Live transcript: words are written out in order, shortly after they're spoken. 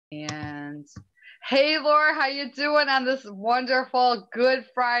Congratulations. Hey Laura, how you doing on this wonderful Good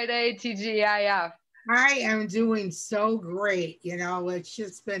Friday TGIF? I am doing so great. It's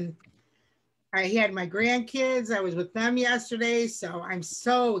just been, I had my grandkids, I was with them yesterday, so I'm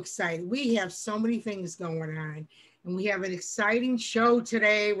so excited. We have so many things going on, and we have an exciting show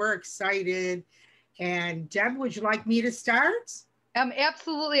today. We're excited. And Deb, would you like me to start?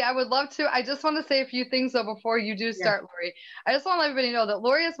 Absolutely. I would love to. I just want to say a few things though before you do Yeah, start, Lori. I just want to let everybody know that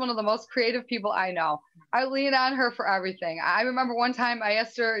Lori is one of the most creative people I know. I lean on her for everything. I remember one time I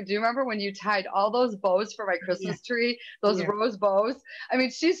asked her, "Do you remember when you tied all those bows for my yeah, Christmas tree? Those yeah. rose bows?" I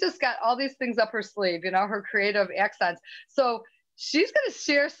mean, she's just got all these things up her sleeve, her creative accents. So she's going to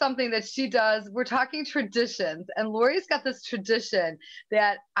share something that she does. We're talking traditions, and Lori's got this tradition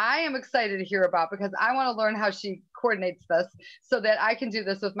that I am excited to hear about because I want to learn how she coordinates this so that I can do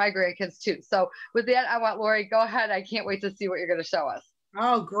this with my grandkids too. So with that, I want Lori, go ahead. I can't wait to see what you're going to show us.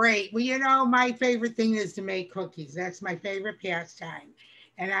 Oh, great. Well, my favorite thing is to make cookies. That's my favorite pastime.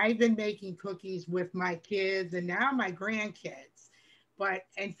 And I've been making cookies with my kids and now my grandkids. But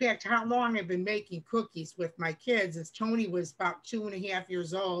in fact, how long I've been making cookies with my kids is Tony was about 2.5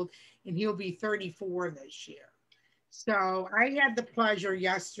 years old and he'll be 34 this year. So I had the pleasure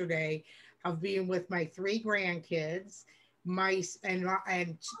yesterday of being with my three grandkids, my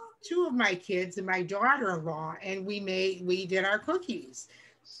and two of my kids and my daughter-in-law, and we did our cookies.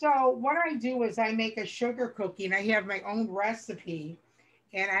 So what I do is I make a sugar cookie, and I have my own recipe.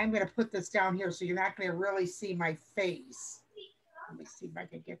 And I'm going to put this down here so you're not going to really see my face. Let me see if I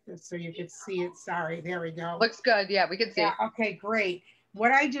can get this so you can see it. Sorry, there we go. Looks good. Yeah, we can Yeah, see. okay, great.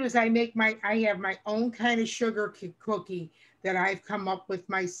 What I do is I have my own kind of sugar cookie that I've come up with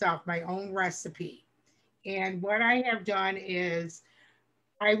myself, my own recipe. And what I have done is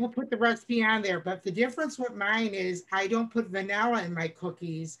I will put the recipe on there, but the difference with mine is I don't put vanilla in my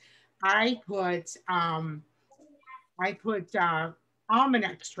cookies. I put almond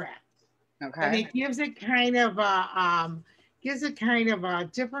extract, and Okay. it gives it kind of a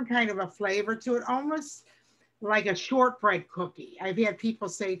different kind of a flavor to it, almost like a shortbread cookie. I've had people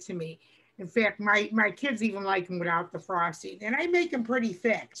say to me, in fact, my kids even like them without the frosting, and I make them pretty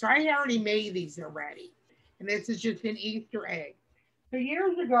thick. So I already made these already, and this is just an Easter egg. So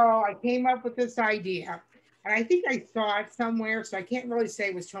years ago, I came up with this idea, and I think I saw it somewhere, so I can't really say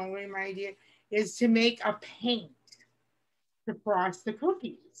it was totally my idea, is to make a paint to frost the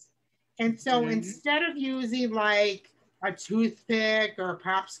cookies. And so Mhm. instead of using like a toothpick or a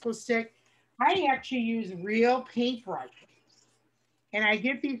popsicle stick, I actually use real paintbrushes. And I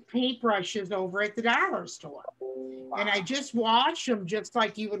get these paintbrushes over at the dollar store. And I just wash them just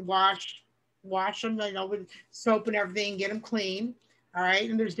like you would wash them, with soap and everything, get them clean. All right.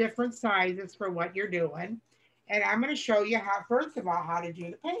 And there's different sizes for what you're doing. And I'm going to show you how, first of all, how to do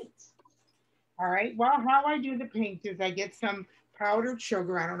the paints. All right. Well, how I do the paint is I get some powdered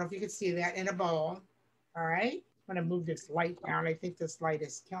sugar. I don't know if you can see that in a bowl. All right. I'm going to move this light down. I think this light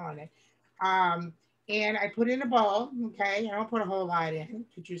is killing it. Um, and I put in a bowl. Okay. I don't put a whole lot in.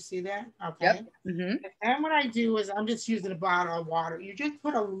 Could you see that? Okay. Yep. Mhm. And then what I do is I'm just using a bottle of water. You just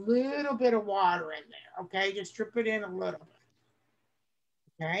put a little bit of water in there. Okay. Just drip it in a little bit.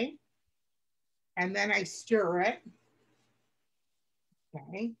 Okay. And then I stir it.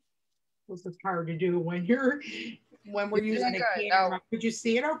 Okay. This is hard to do when we're You're using doing a good. No, camera. Could you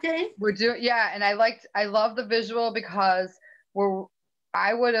see it okay? we're doing yeah, and I love the visual because we're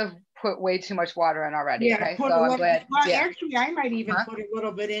I would have put way too much water in already, Yeah, okay? put So a I'm little, glad. well, Yeah. actually, I might even Huh? put a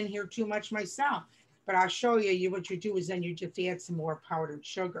little bit in here too much myself, but I'll show you what you do is then you just add some more powdered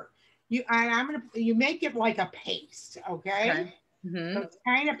sugar. You make it like a paste, okay? Okay. Mhm. So it's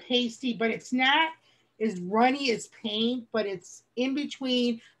kind of pasty, but it's not as runny as paint, but it's in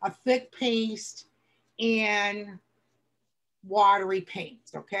between a thick paste and watery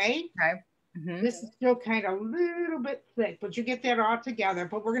paint, okay? Okay. Mhm. This is still kind of a little bit thick, but you get that all together.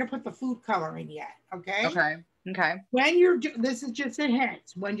 But we're gonna put the food coloring yet, okay? Okay. Okay. When this is just a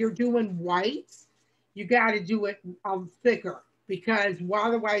hint. When you're doing whites, you got to do it thicker because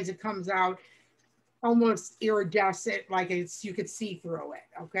otherwise it comes out almost iridescent, like you could see through it.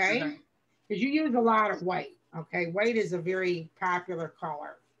 Okay, Okay. because you use a lot of white. Okay, white is a very popular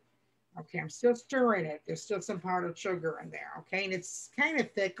color. Okay, I'm still stirring it. There's still some powdered sugar in there. Okay, and it's kind of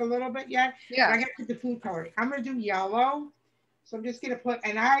thick a little bit yet, but I Yeah. got to put the food coloring. I'm going to do yellow. So I'm just going to put,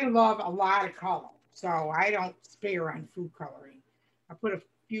 and I love a lot of color. So I don't spare on food coloring. I put a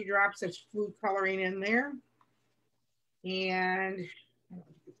few drops of food coloring in there. And you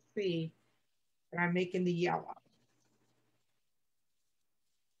can see that I'm making the yellow.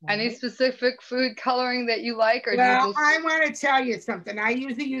 Any Right. specific food coloring that you like, or do you Well, just? I want to tell you something. I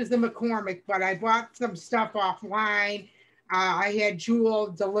usually use the McCormick, but I bought some stuff offline. I had Jewel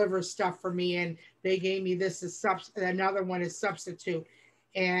deliver stuff for me, and they gave me this as another one as substitute.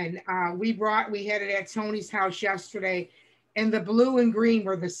 And we had it at Tony's house yesterday, and the blue and green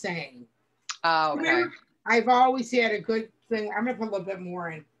were the same. Oh, okay. I've always had a good thing. I'm gonna put a little bit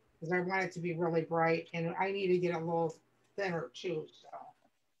more in because I want it to be really bright, and I need to get a little thinner too. So.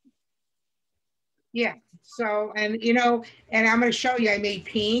 Yeah. So, and and I'm going to show you, I made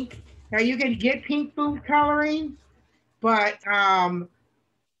pink. Now you can get pink food coloring, but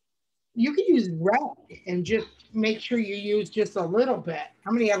you can use red and just make sure you use just a little bit.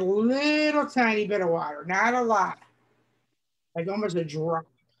 I'm going to add a little tiny bit of water, not a lot, like almost a drop.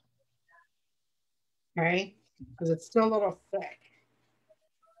 Okay. Because it's still a little thick.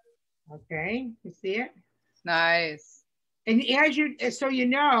 Okay. You see it? Nice. And so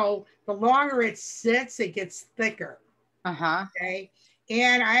the longer it sits, it gets thicker. Uh-huh. Okay.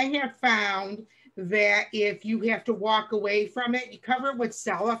 And I have found that if you have to walk away from it, you cover it with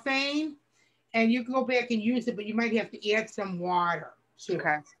cellophane and you can go back and use it, but you might have to add some water to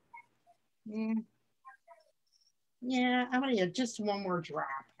Okay. it. Yeah. Yeah, I'm gonna add just one more drop.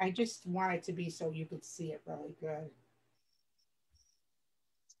 I just want it to be so you could see it really good.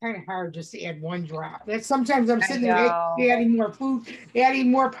 It's kind of hard just to add one drop. That's sometimes I'm sitting there adding more food,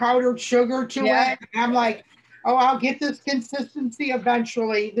 adding more powdered sugar to it. And I'm like, oh, I'll get this consistency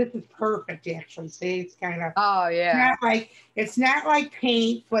eventually. This is perfect, actually. See, it's kind of it's not like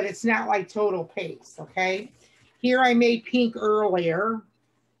paint, but it's not like total paste. Okay. Here I made pink earlier,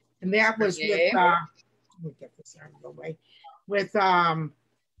 and that was with let me get this out of the way. With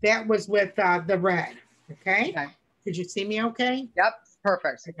that was with the red. Okay. Did you see me okay? Yep.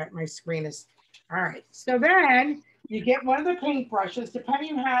 Perfect. I got my screen is all right. So then you get one of the paint brushes,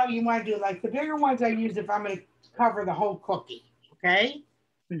 depending on how you want to do. Like the bigger ones I use if I'm going to cover the whole cookie. Okay.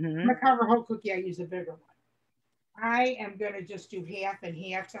 I'm going to cover a whole cookie. I use a bigger one. I am going to just do half and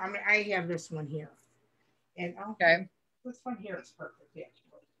half. So I have this one here. And this one here is perfect, actually.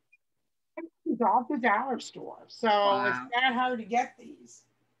 It's off the dollar store. So it's not hard to get these.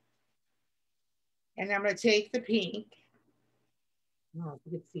 And I'm going to take the pink. Oh,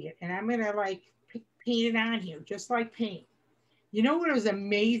 you can see it. And I'm going to like paint it on here, just like paint. You know what was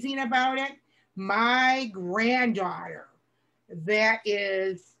amazing about it? My granddaughter, that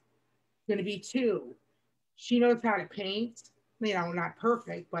is going to be 2. She knows how to paint. Not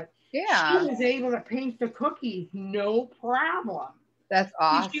perfect, but she was able to paint the cookies, no problem. That's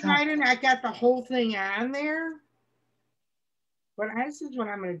awesome. She might have not got the whole thing on there, but this is what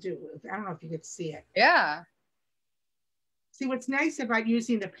I'm going to do. I don't know if you could see it. Yeah. See, what's nice about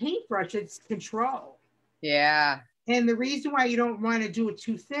using the paintbrush, it's control. Yeah. And the reason why you don't want to do it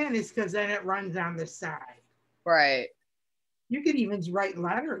too thin is because then it runs on the side. Right. You can even write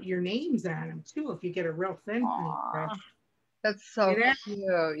your names on them too if you get a real thin paintbrush. That's so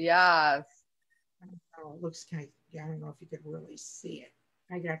cute. Yes. Oh, it looks kind of, I don't know if you could really see it.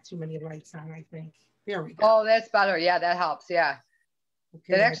 I got too many lights on, I think. There we go. Oh, that's better. Yeah, that helps. Yeah.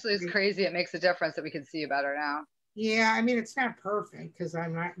 Okay, it actually is crazy. It makes a difference that we can see you better now. Yeah, I mean, it's not perfect because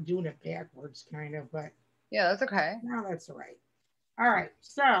I'm not doing it backwards, kind of, but. Yeah, that's okay. No, that's all right. All right,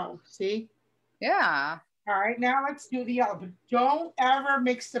 so, see? Yeah. All right, now let's do the yellow. But don't ever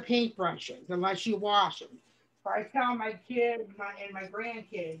mix the paintbrushes unless you wash them. So I tell my kids and my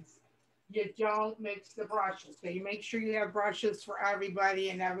grandkids, you don't mix the brushes. So you make sure you have brushes for everybody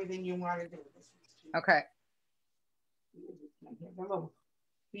and everything you want to do. Okay.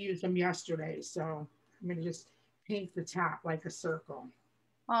 We used them yesterday, so I'm going to just paint the top like a circle.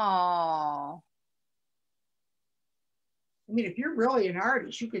 Oh. I mean, if you're really an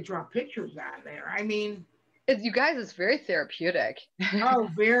artist, you could draw pictures on there. I mean, you guys, it's very therapeutic. Oh,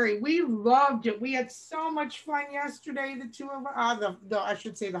 very. We loved it. We had so much fun yesterday. The two of I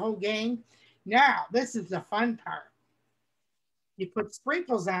should say the whole gang. Now, this is the fun part. You put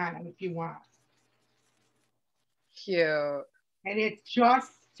sprinkles on it if you want. Cute. And it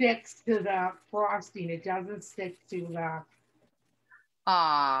just sticks to the frosting. It doesn't stick to the.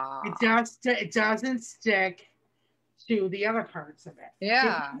 It doesn't stick to the other parts of it.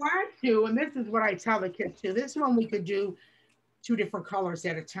 Yeah. If you want to, and this is what I tell the kids too. This one we could do 2 different colors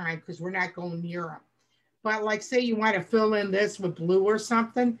at a time because we're not going near them. But like say you want to fill in this with blue or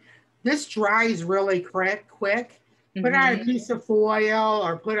something, this dries really quick. Put on a piece of foil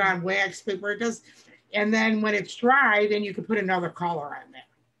or put on wax paper. It does, and then when it's dry, then you can put another color on there,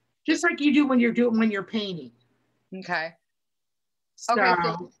 just like you do when you're painting. Okay.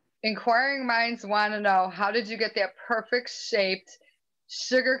 So inquiring minds want to know, how did you get that perfect shaped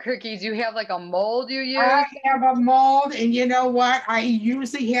sugar cookie. Do you have like a mold you I use? have a mold, and you know what? I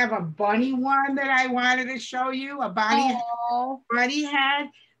usually have a bunny one that I wanted to show you, a Oh. bunny head,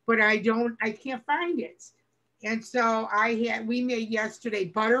 but I can't find it. And so we made yesterday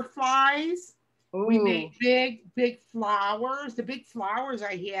butterflies. We made Ooh. big flowers. The big flowers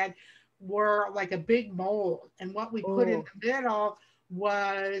I had were like a big mold. And what we put in Ooh. the middle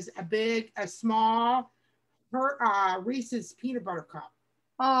was a small Reese's peanut butter cup.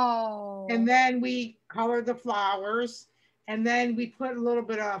 And Oh. then we colored the flowers. And then we put a little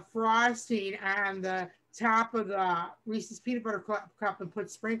bit of frosting on the top of the Reese's peanut butter cup and put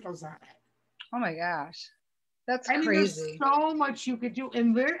sprinkles on it. Oh my gosh. That's I mean, there's crazy. so much you could do.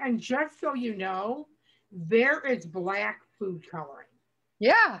 And just so you know, there is black food coloring.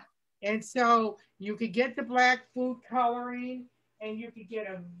 Yeah. And so you could get the black food coloring, and you could get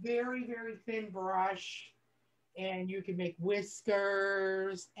a very, very thin brush, and you can make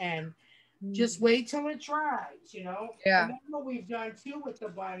whiskers, and just wait till it dries, you know? Yeah. And then what we've done too with the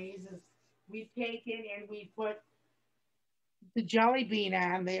bunnies is we've taken and we put the jelly bean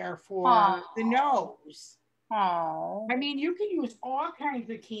on there for the nose. Oh. I mean, you can use all kinds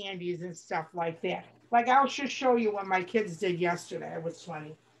of candies and stuff like that. Like I'll just show you what my kids did yesterday. It was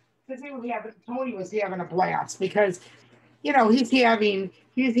funny because Tony was having a blast because, you know, he's having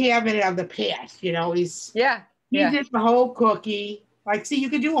it of the past. You know, he did the whole cookie. Like, see, you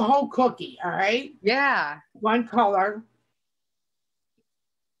could do a whole cookie. All right. Yeah. One color.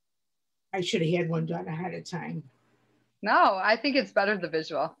 I should have had one done ahead of time. No, I think it's better the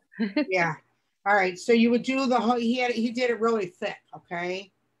visual. Yeah. All right. So you would do the whole. He did it really thick.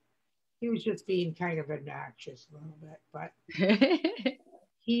 Okay. He was just being kind of obnoxious a little bit, but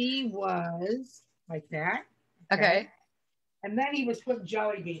he was like that. Okay. And then he was putting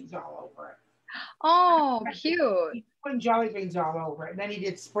jelly beans all over it. Oh, cute. He putting jelly beans all over it. And then he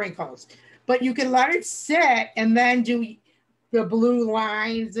did sprinkles. But you can let it sit and then do the blue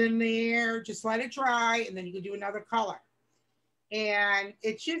lines in there. Just let it dry, and then you can do another color. And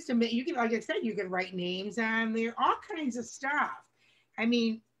it's just amazing. You can, like I said, you can write names on there, all kinds of stuff. I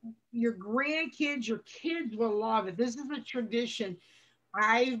mean, your grandkids, your kids will love it. This is a tradition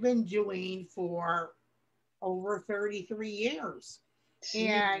I've been doing for over 33 years. Jeez,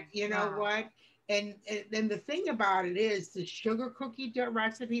 and you know what? And the thing about it is the sugar cookie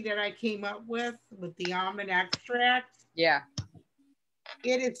recipe that I came up with the almond extract. Yeah.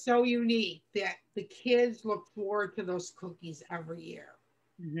 It is so unique that the kids look forward to those cookies every year.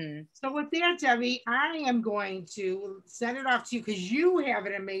 Mm-hmm. So with that, Debbie, I am going to send it off to you because you have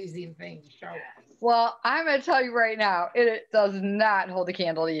an amazing thing to show us. Well, I'm going to tell you right now, it does not hold a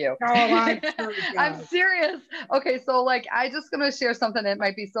candle to you. Oh, I'm sure it does. I'm serious. Okay, so like I just going to share something that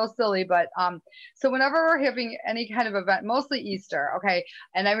might be so silly, but so whenever we're having any kind of event, mostly Easter, okay,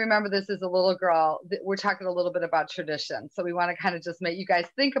 and I remember this as a little girl, we're talking a little bit about tradition. So we want to kind of just make you guys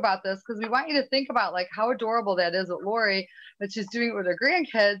think about this because we want you to think about like how adorable that is with Lori, that she's doing it with her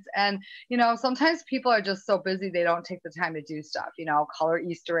grandkids. And, you know, sometimes people are just so busy, they don't take the time to do stuff, you know, color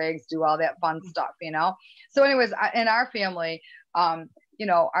Easter eggs, do all that fun stuff. You know, so anyways, in our family, you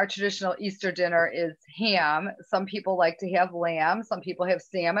know, our traditional Easter dinner is ham. Some people like to have lamb. Some people have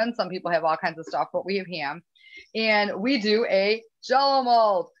salmon. Some people have all kinds of stuff, but we have ham. And we do a Jello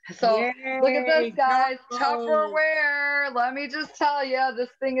mold. So yay, look at this, guys. Tupperware. Let me just tell you, this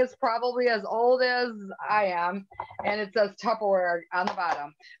thing is probably as old as I am. And it says Tupperware on the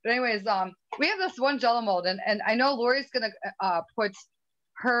bottom. But anyways, we have this one Jello mold. And I know Lori's going to put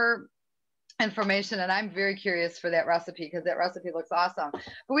her information, and I'm very curious for that recipe because that recipe looks awesome.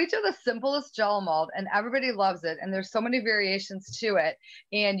 But we do the simplest Jello mold and everybody loves it, and there's so many variations to it,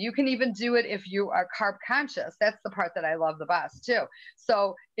 and you can even do it if you are carb conscious. That's the part that I love the best too.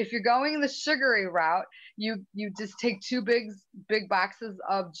 So if you're going the sugary route, you just take two big boxes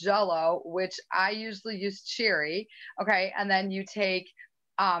of Jello, which I usually use cherry, okay, and then you take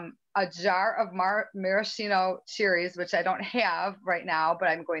a jar of maraschino cherries, which I don't have right now, but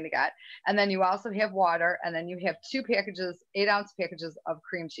I'm going to get. And then you also have water, and then you have 8-ounce packages of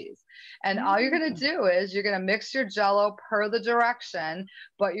cream cheese. And all you're going to do is you're going to mix your Jello per the direction,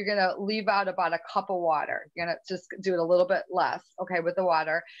 but you're going to leave out about a cup of water. You're going to just do it a little bit less, okay, with the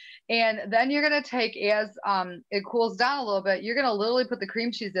water. And then you're going to take, as it cools down a little bit, you're going to literally put the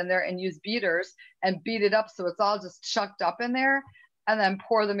cream cheese in there and use beaters and beat it up so it's all just chucked up in there. And then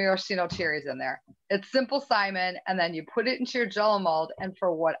pour the maraschino cherries in there. It's simple, Simon. And then you put it into your Jello mold. And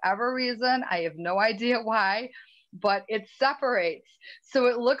for whatever reason, I have no idea why, but it separates. So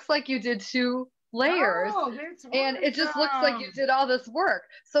it looks like you did 2 layers. Oh, that's and it just looks like you did all this work.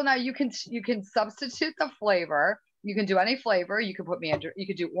 So now you can substitute the flavor. You can do any flavor. You could put you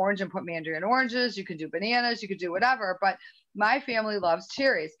could do orange and put mandarin oranges. You could do bananas. You could do whatever. But my family loves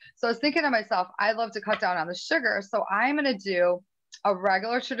cherries. So I was thinking to myself, I love to cut down on the sugar. So I'm going to do a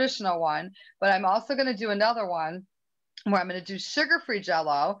regular traditional one, but I'm also going to do another one where I'm going to do sugar-free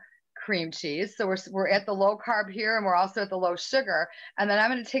Jello cream cheese. So we're at the low carb here, and we're also at the low sugar. And then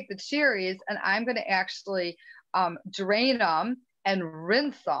I'm going to take the cherries and I'm going to actually drain them and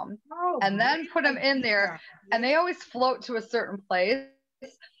rinse them, and then put them in there. And they always float to a certain place.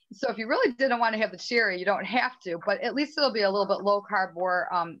 So if you really didn't want to have the cherry, you don't have to, but at least it'll be a little bit low carb, more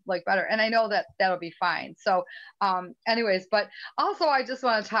like better. And I know that that'll be fine. So anyways, but also I just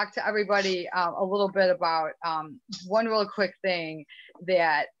want to talk to everybody a little bit about one real quick thing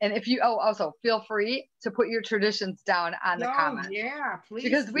that, and if you, also feel free to put your traditions down on the comments. Yeah, please.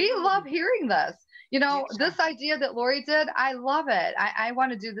 Because we love hearing this. You know, this idea that Lori did, I love it. I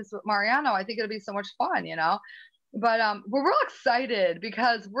want to do this with Mariano. I think it'll be so much fun, you know. But we're real excited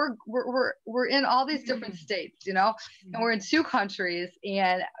because we're in all these different states, you know, and we're in 2 countries,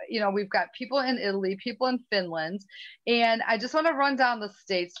 and you know, we've got people in Italy, people in Finland, and I just want to run down the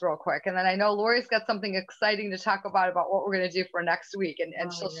states real quick, and then I know Lori's got something exciting to talk about what we're going to do for next week,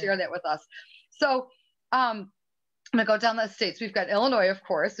 and she'll share that with us. So I'm going to go down the states. We've got Illinois, of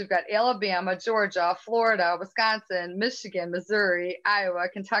course. We've got Alabama, Georgia, Florida, Wisconsin, Michigan, Missouri, Iowa,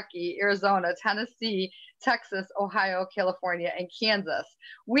 Kentucky, Arizona, Tennessee, Texas, Ohio, California, and Kansas.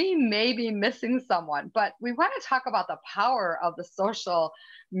 We may be missing someone, but we want to talk about the power of the social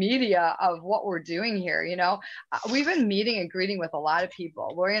media of what we're doing here. You know, we've been meeting and greeting with a lot of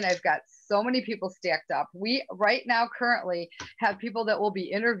people. Lori and I've got so many people stacked up. We right now currently have people that will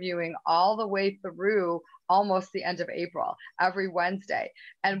be interviewing all the way through almost the end of April, every Wednesday.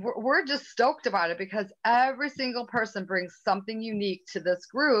 And we're just stoked about it because every single person brings something unique to this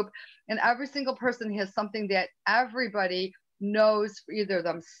group. And every single person has something that everybody knows for either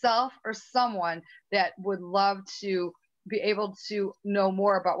themselves or someone that would love to be able to know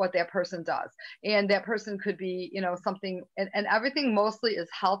more about what that person does. And that person could be, you know, something, and everything mostly is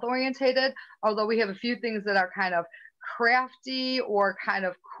health orientated, although we have a few things that are kind of crafty or kind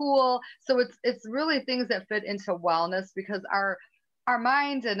of cool. So it's really things that fit into wellness, because our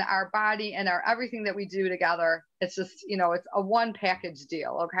mind and our body and our everything that we do together, it's just, you know, it's a one package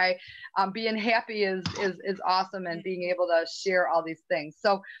deal. Okay. Being happy is awesome, and being able to share all these things.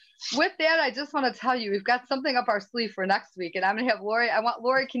 So with that, I just want to tell you, we've got something up our sleeve for next week, and I'm going to have Lori.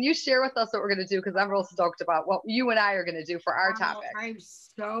 Lori, can you share with us what we're going to do? Because I'm real stoked about what you and I are going to do for our topic. I'm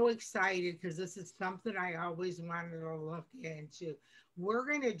so excited because this is something I always wanted to look into. We're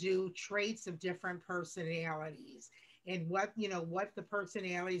going to do traits of different personalities, and what the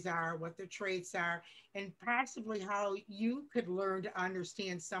personalities are, what the traits are, and possibly how you could learn to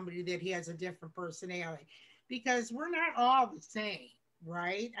understand somebody that has a different personality, because we're not all the same.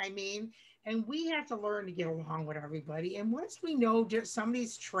 Right? I mean, and we have to learn to get along with everybody. And once we know just some of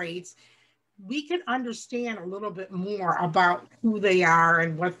these traits, we can understand a little bit more about who they are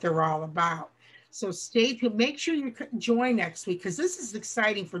and what they're all about. So stay tuned. Make sure you join next week, because this is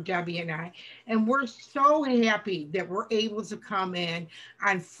exciting for Debbie and I. And we're so happy that we're able to come in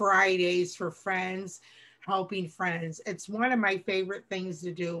on Fridays for Friends Helping Friends. It's one of my favorite things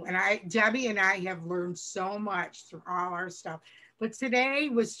to do. And Debbie and I have learned so much through all our stuff. But today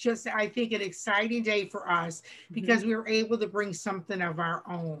was just, I think, an exciting day for us, because we were able to bring something of our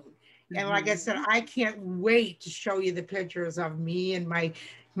own. And like I said, I can't wait to show you the pictures of me and my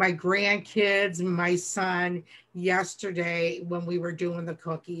grandkids and my son yesterday when we were doing the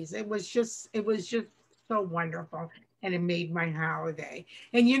cookies. It was just so wonderful, and it made my holiday.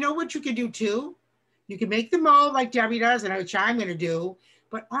 And you know what you can do too? You can make the mold like Debbie does, and which I'm going to do.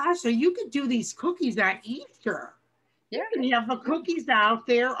 But also, you could do these cookies on Easter. Yeah, you have the cookies out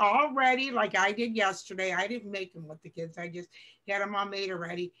there all ready, like I did yesterday. I didn't make them with the kids. I just had them all made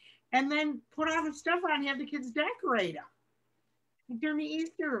already. And then put all the stuff on and have the kids decorate them during the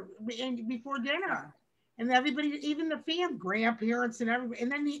Easter and before dinner. And everybody, even the grandparents and everybody, and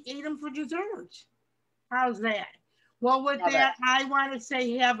then they ate them for dessert. How's that? Well, with that, I want to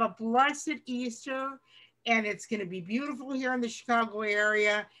say have a blessed Easter, and it's going to be beautiful here in the Chicago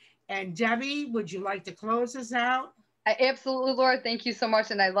area. And Debbie, would you like to close us out? Absolutely, Laura. Thank you so much.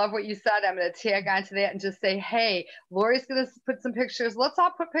 And I love what you said. I'm going to tag onto that and just say, hey, Lori's going to put some pictures. Let's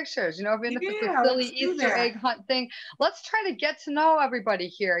all put pictures. You know, even if it's a silly Easter egg hunt thing, let's try to get to know everybody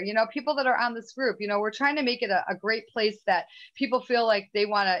here. You know, people that are on this group, you know, we're trying to make it a great place that people feel like they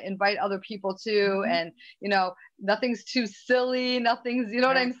want to invite other people to. And, you know, nothing's too silly. Nothing's, you know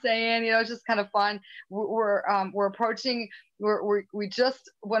what I'm saying? You know, it's just kind of fun. We're approaching, we just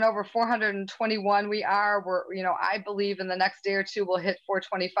went over 421. You know, I believe in the next day or two, we'll hit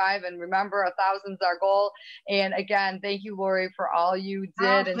 425. And remember, 1,000's our goal. And again, thank you, Lori, for all you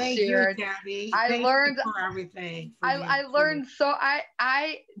did and shared. You, I learned for everything. I learned so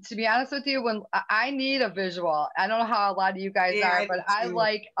I to be honest with you, when I need a visual, I don't know how a lot of you guys are, but I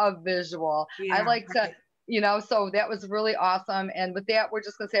like a visual. I like to, you know, so that was really awesome. And with that, we're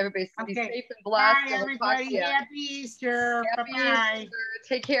just gonna say everybody be safe and blessed. Bye, everybody. Happy Easter. Happy Easter.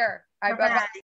 Take care. Bye bye.